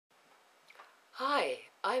Hi,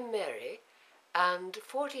 I'm Mary, and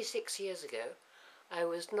 46 years ago I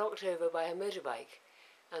was knocked over by a motorbike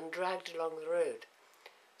and dragged along the road.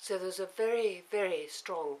 So there's a very, very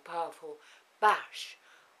strong, powerful bash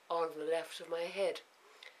on the left of my head.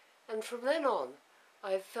 And from then on,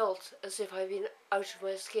 I've felt as if I've been out of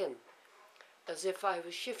my skin, as if I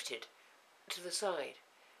was shifted to the side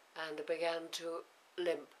and I began to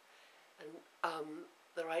limp, and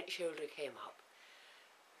the right shoulder came up.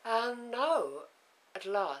 And now, at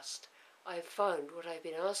last, I've found what I've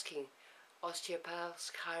been asking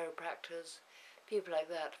osteopaths, chiropractors, people like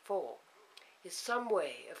that for, is some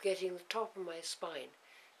way of getting the top of my spine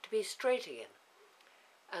to be straight again.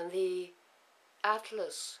 And the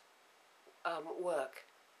Atlas work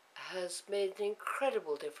has made an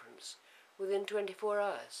incredible difference within 24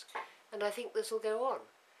 hours. And I think this will go on.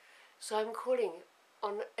 So I'm calling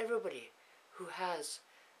on everybody who has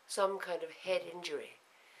some kind of head injury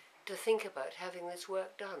to think about having this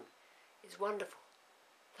work done. It's wonderful.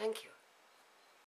 Thank you.